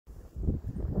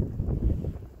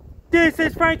This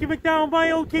is Frankie McDowell,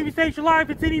 my own TV station live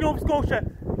in Sydney, Nova Scotia.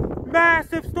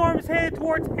 Massive storm is headed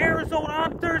towards Arizona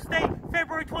on Thursday,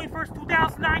 February 21st,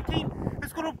 2019.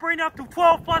 It's going to bring up to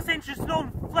 12 plus inches of snow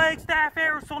in Flagstaff,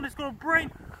 Arizona. It's going to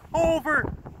bring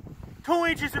over 2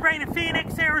 inches of rain in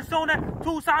Phoenix, Arizona,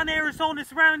 Tucson, Arizona,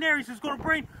 surrounding areas. It's going to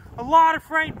bring a lot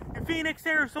of rain in Phoenix,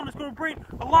 Arizona. It's going to bring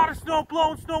a lot of snow,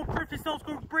 blowing snow, drifting snow. It's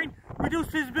going to bring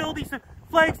reduced visibility to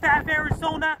Flagstaff,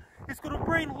 Arizona. It's going to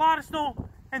bring a lot of snow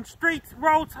and streets,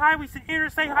 roads, highways, and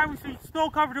interstate highways will be snow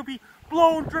covered. There'll be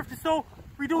blowing, drifting snow,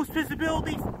 reduced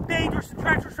visibility, dangerous and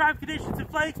treacherous traffic conditions in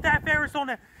Flagstaff,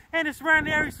 Arizona, and the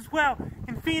surrounding areas as well.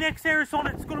 In Phoenix,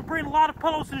 Arizona, it's going to bring a lot of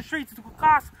puddles in the streets. It will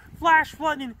cause flash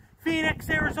flooding in Phoenix,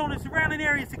 Arizona, surrounding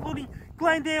areas, including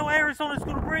Glendale, Arizona. It's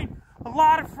going to bring a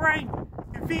lot of rain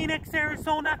in Phoenix,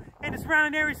 Arizona, and the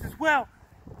surrounding areas as well.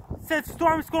 Since the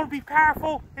storm is going to be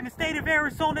powerful in the state of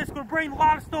Arizona, it's going to bring a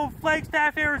lot of snow in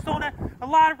Flagstaff, Arizona, a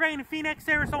lot of rain in Phoenix,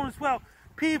 Arizona as well.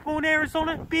 People in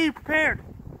Arizona, be prepared.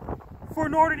 For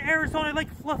northern Arizona, like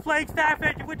Flagstaff,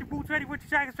 have your winter boots ready, winter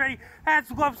jackets ready,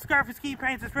 hats, gloves, scarves, ski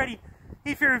pants is ready.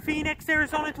 If you're in Phoenix,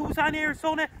 Arizona, Tucson,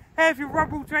 Arizona, have your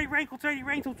rubber boots ready, raincoats ready,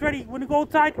 raincoats ready. When you go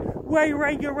outside, wear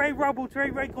your rubber boots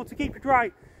ready, raincoats to keep you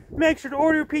dry. Make sure to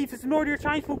order your pizzas and order your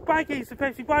Chinese food, buy cases of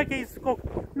Pepsi, buy cases of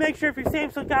Coke. Make sure if you're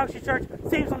Samsung Galaxy Church,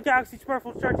 Samsung Galaxy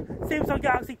Smartphone Church, Samsung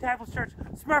Galaxy Tablet Church,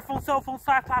 smartphones, cell phones,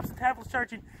 laptops, and tablets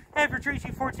charging. Have your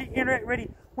 3G, 4G internet ready.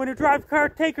 When you drive a car,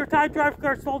 take your time, drive the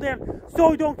car, slow down,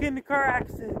 so you don't get into car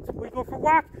accidents. When you go for a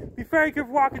walk, be very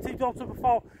careful walking so you don't slip and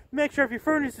fall. Make sure if your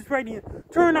furnace is ready,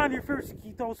 turn on your furnace to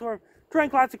keep those warm.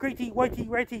 Drink lots of green tea, white tea,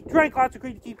 red tea. Drink lots of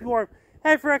green to keep you warm.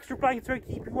 Have your extra blankets ready to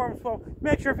keep you warm as well.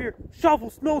 Make sure if your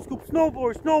shovel, snow scoop,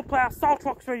 snowblower, snow plow, salt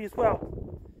trucks ready as well.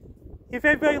 If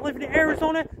everybody living in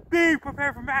Arizona, be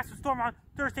prepared for massive storm on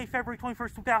Thursday, February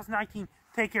 21st, 2019.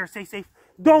 Take care, stay safe.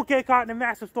 Don't get caught in a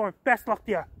massive storm. Best luck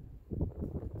to you.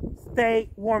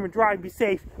 Stay warm and dry and be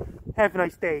safe. Have a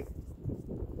nice day.